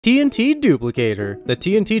TNT Duplicator. The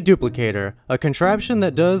TNT Duplicator, a contraption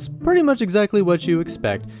that does pretty much exactly what you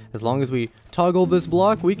expect. As long as we toggle this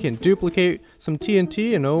block, we can duplicate some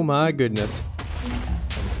TNT, and oh my goodness.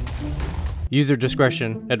 User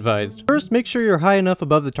discretion advised. First, make sure you're high enough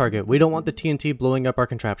above the target. We don't want the TNT blowing up our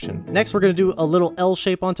contraption. Next, we're going to do a little L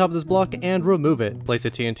shape on top of this block and remove it. Place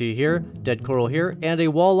a TNT here, dead coral here, and a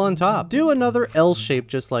wall on top. Do another L shape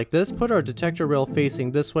just like this. Put our detector rail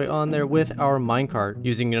facing this way on there with our minecart.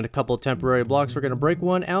 Using a couple temporary blocks, we're going to break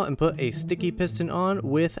one out and put a sticky piston on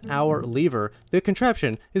with our lever. The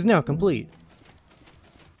contraption is now complete.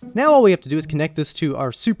 Now all we have to do is connect this to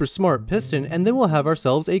our super smart piston, and then we'll have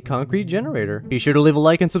ourselves a concrete generator. Be sure to leave a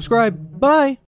like and subscribe. Bye!